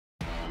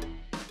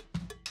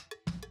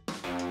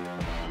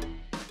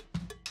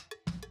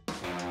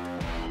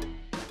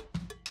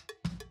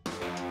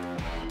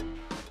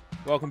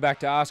Welcome back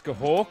to Ask a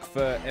Hawk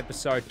for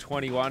episode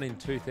 21 in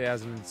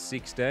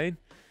 2016.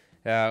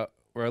 We're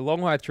a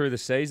long way through the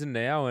season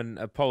now, and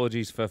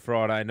apologies for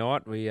Friday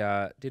night. We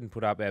didn't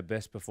put up our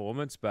best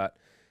performance, but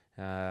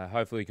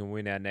hopefully we can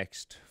win our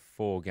next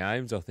 4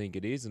 games, I think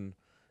it is, and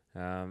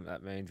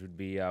that means we'd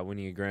be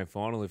winning a grand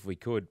final if we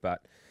could.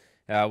 But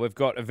we've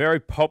got a very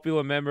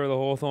popular member of the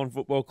Hawthorn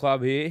Football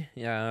Club here.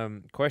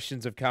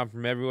 Questions have come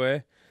from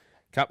everywhere.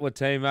 A couple of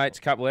teammates,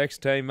 a couple of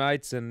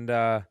ex-teammates,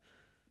 and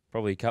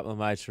probably a couple of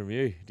mates from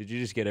you. Did you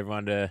just get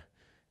everyone to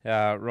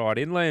write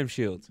in, Liam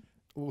Shiels?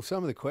 Well,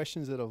 some of the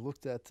questions that I've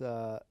looked at,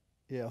 I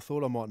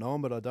thought I might know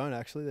them, but I don't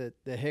actually.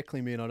 They're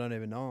heckling me and I don't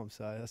even know them,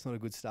 so that's not a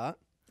good start.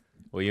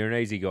 Well, you're an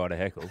easy guy to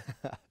heckle.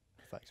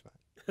 Thanks,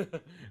 mate.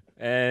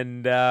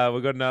 And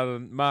we've got another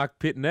Mark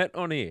Pitnet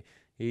on here.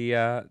 He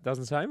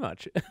doesn't say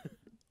much.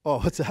 Oh,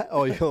 what's that?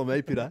 Oh, you're calling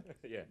me, Peter?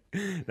 Yeah.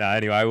 No,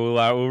 anyway,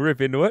 we'll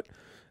rip into it.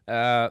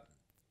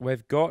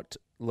 We've got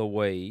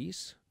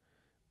Louise.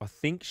 I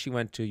think she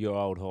went to your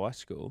old high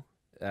school,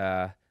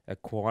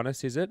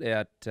 Aquinas, is it,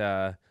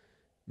 out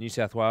New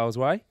South Wales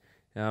way?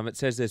 It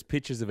says there's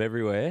pictures of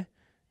everywhere.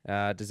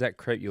 Does that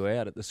creep you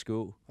out at the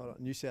school? Hold on,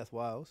 New South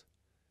Wales?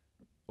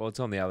 Well, it's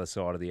on the other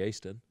side of the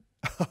eastern.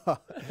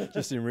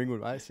 Just in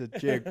Ringwood, mate.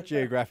 It's a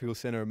geographical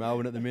centre of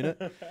Melbourne at the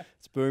minute.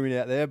 It's booming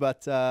out there,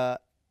 but I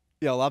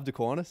loved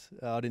Aquinas.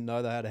 I didn't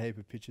know they had a heap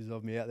of pictures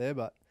of me out there,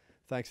 but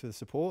thanks for the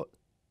support.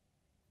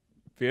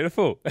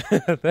 Beautiful.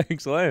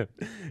 Thanks, Liam.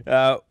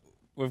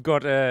 We've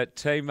got a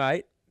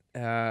teammate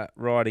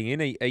writing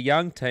in, a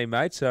young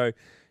teammate, so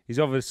he's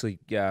obviously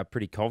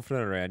pretty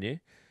confident around you.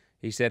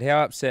 He said,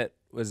 how upset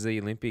was the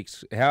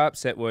Olympics? How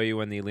upset were you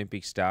when the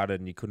Olympics started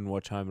and you couldn't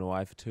watch Home and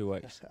Away for 2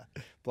 weeks?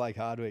 Blake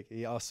Hardwick.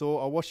 Yeah,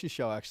 I watched your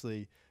show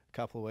actually a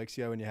couple of weeks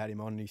ago when you had him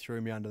on, and he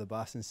threw me under the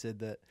bus and said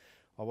that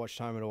I watched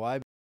Home and Away.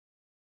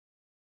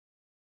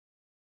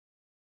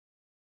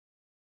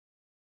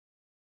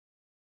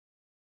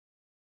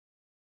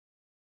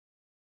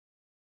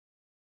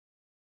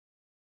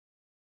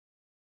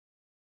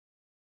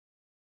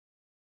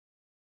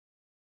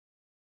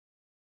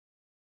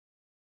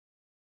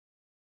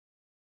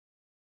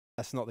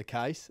 That's not the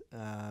case.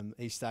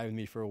 He stayed with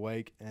me for a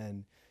week,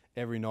 and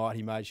every night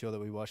he made sure that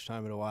we watched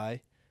Home and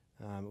Away.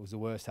 It was the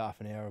worst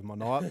half an hour of my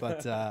night,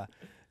 but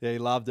he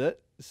loved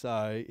it,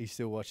 so he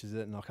still watches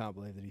it, and I can't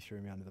believe that he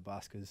threw me under the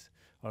bus because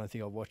I don't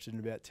think I've watched it in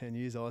about 10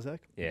 years,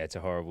 Isaac. Yeah, it's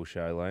a horrible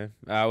show,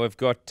 Liam. We've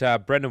got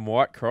Brendan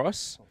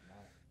Whitecross. Oh,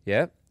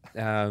 no.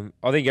 Yeah.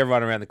 I think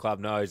everyone around the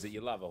club knows that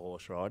you love a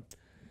horse ride.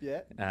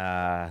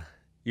 Yeah.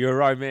 You're a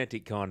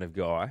romantic kind of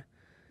guy.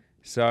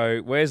 So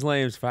where's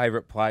Liam's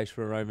favourite place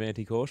for a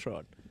romantic horse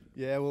ride?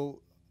 Yeah,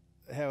 well,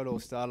 how it all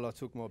started, I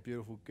took my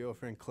beautiful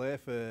girlfriend Claire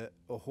for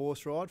a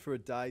horse ride for a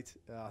date.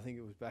 I think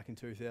it was back in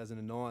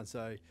 2009.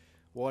 So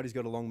Whitey's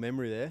got a long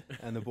memory there,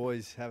 and the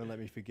boys haven't let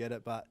me forget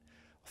it. But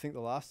I think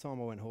the last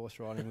time I went horse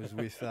riding was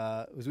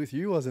with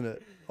you, wasn't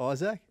it,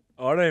 Isaac?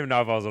 I don't even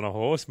know if I was on a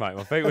horse, mate.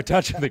 My feet were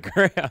touching the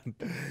ground.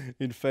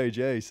 In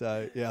Fiji.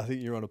 So, yeah, I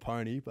think you're on a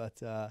pony.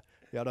 But, I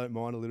don't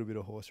mind a little bit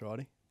of horse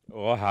riding.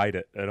 Oh, I hate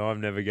it, and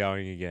I'm never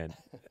going again.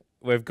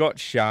 We've got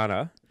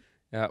Shana.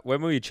 When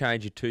will you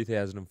change your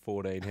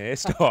 2014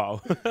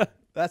 hairstyle?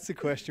 That's the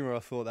question where I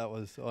thought that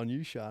was on you,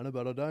 Shana,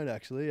 but I don't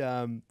actually.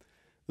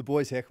 The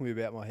boys heckle me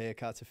about my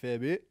haircuts a fair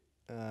bit.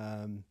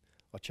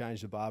 I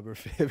changed the barber a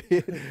fair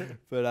bit.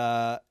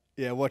 But,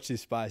 watch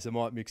this space. I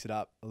might mix it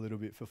up a little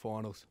bit for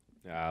finals.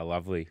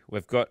 Lovely.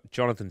 We've got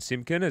Jonathan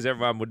Simpkin, as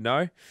everyone would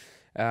know.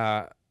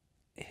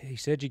 He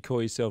said you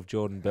call yourself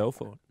Jordan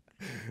Belfort.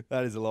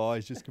 That is a lie.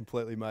 He's just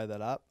completely made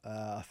that up.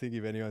 I think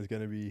if anyone's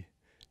going to be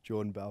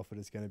Jordan Belfort,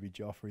 it's going to be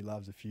Joffrey. He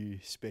loves a few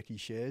specky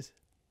shares.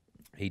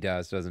 He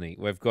does, doesn't he?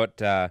 We've got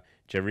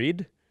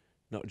Jared,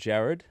 not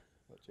Jared.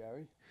 Not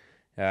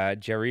Jerry.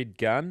 Jared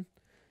Gunn.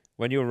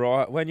 When you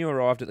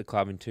arrived at the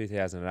club in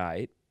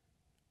 2008,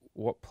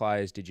 what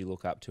players did you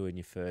look up to in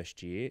your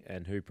first year,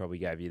 and who probably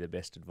gave you the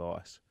best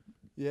advice?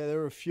 Yeah, there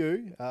were a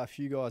few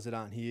guys that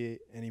aren't here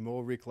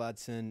anymore. Rick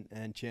Ladson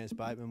and Chance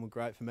Bateman were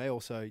great for me.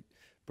 Also,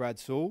 Brad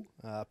Sewell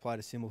played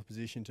a similar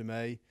position to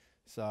me,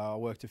 so I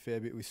worked a fair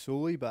bit with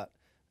Sully. But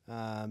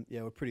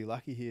we're pretty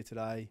lucky here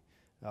today.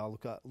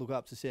 Look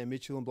up to Sam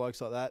Mitchell and blokes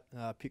like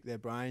that. Pick their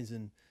brains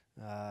and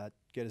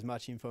get as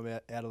much info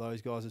out of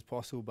those guys as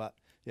possible. But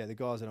yeah, the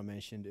guys that I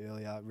mentioned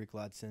earlier, Rick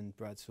Ladson,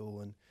 Brad Sewell,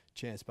 and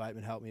Chance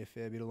Bateman helped me a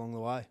fair bit along the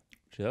way.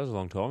 Gee, that was a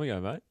long time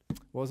ago, mate. It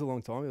was a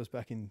long time. It was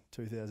back in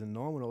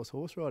 2009 when I was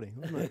horse riding,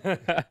 wasn't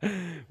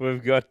it?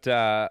 We've got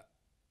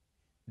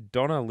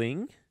Donna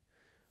Ling.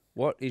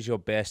 What is your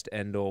best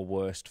and or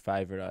worst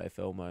favourite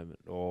AFL moment,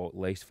 or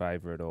least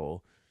favourite,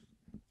 or?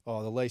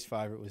 Oh, the least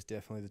favourite was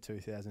definitely the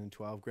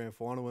 2012 grand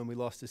final when we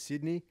lost to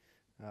Sydney.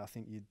 I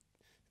think you'd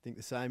think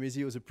the same,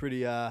 Izzy. It was a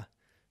pretty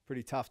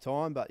tough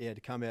time, but yeah, to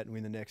come out and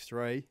win the next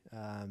 3,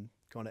 kind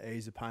of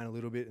ease the pain a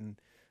little bit.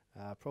 And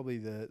probably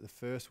the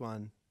first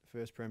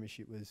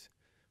premiership was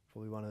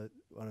probably one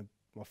of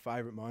my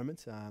favourite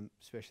moments,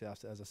 especially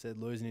after, as I said,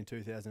 losing in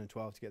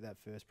 2012 to get that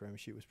first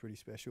premiership was pretty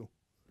special.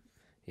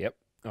 Yep,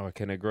 I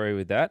can agree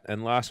with that.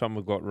 And last one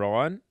we've got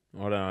Ryan.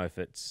 I don't know if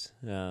it's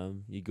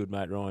your good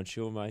mate Ryan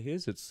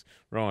Shoemakers. It's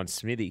Ryan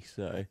Smithy,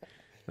 so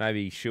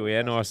maybe Shoey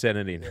and I sent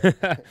it in.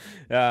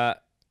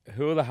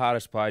 Who are the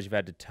hardest players you've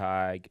had to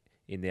tag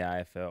in the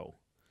AFL?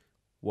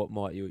 What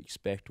might you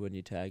expect when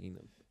you're tagging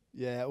them?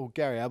 Yeah, well,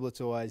 Gary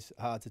Ablett's always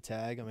hard to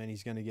tag. I mean,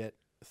 he's going to get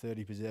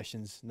 30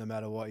 possessions no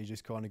matter what. You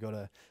just kind of got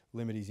to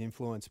limit his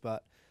influence.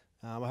 But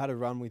I had a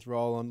run with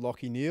roll on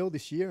Lachie Neale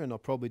this year, and I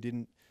probably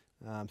didn't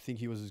think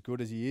he was as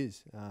good as he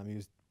is. He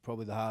was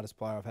probably the hardest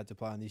player I've had to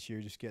play on this year.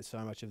 He just gets so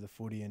much of the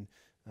footy and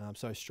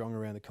so strong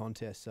around the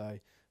contest. So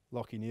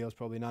Lachie Neale's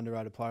probably an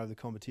underrated player of the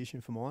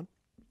competition for mine.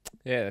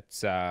 Yeah,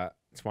 it's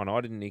one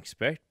I didn't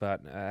expect,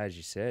 but as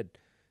you said,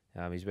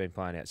 he's been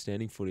playing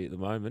outstanding footy at the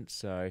moment,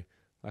 so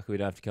luckily we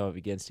don't have to come up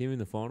against him in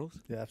the finals.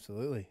 Yeah,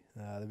 absolutely.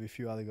 There'll be a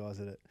few other guys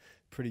that are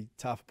pretty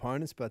tough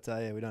opponents, but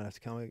yeah, we don't have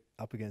to come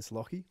up against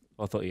Lachie.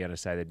 I thought you were going to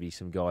say there'd be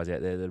some guys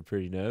out there that are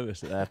pretty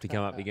nervous that they have to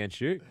come up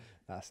against you.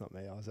 That's not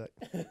me, Isaac.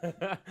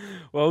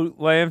 Well,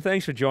 Liam,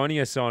 thanks for joining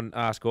us on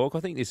Ask Hawk. I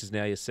think this is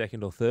now your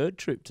second or third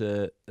trip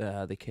to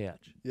the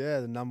couch.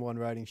 Yeah, the #1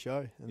 rating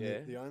show and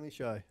the only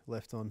show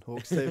left on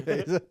Hawks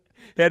TV.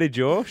 How did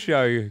your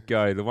show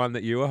go, the one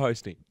that you were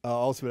hosting?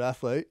 Ultimate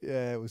Athlete,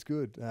 yeah, it was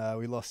good.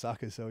 We lost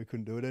suckers, so we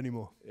couldn't do it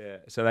anymore. Yeah,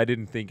 so they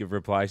didn't think of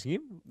replacing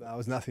him? No, it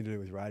was nothing to do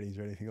with ratings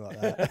or anything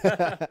like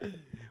that.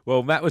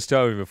 Well, Matt was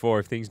telling me before,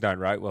 if things don't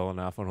rate well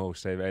enough on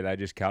Hawks TV, they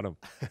just cut them.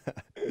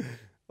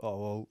 Oh,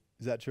 well,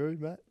 is that true,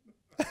 Matt?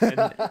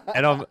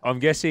 And I'm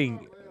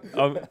guessing,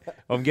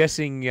 I'm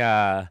guessing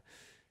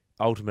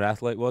Ultimate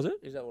Athlete, was it?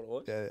 Is that what it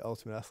was? Yeah,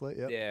 Ultimate Athlete,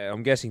 yeah. Yeah,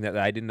 I'm guessing that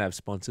they didn't have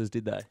sponsors,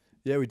 did they?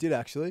 Yeah, we did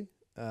actually.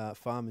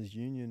 Farmers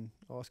Union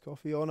iced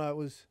coffee. Oh, no, it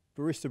was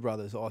Barista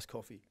Brothers iced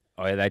coffee.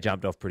 Oh, yeah, they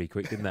jumped off pretty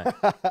quick, didn't they?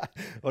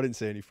 I didn't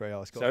see any free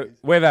iced So coffees.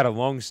 we've had a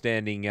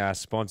long-standing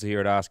sponsor here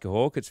at Ask a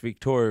Hawk. It's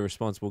Victoria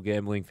Responsible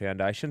Gambling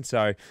Foundation.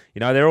 So,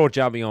 they're all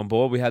jumping on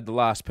board. We had the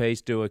last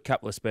piece do a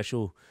couple of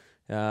special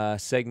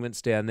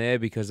segments down there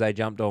because they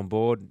jumped on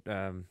board.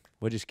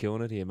 We're just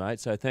killing it here, mate.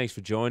 So thanks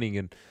for joining,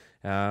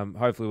 and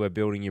hopefully we're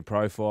building your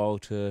profile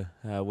to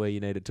where you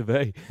need it to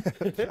be.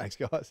 Thanks,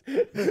 guys.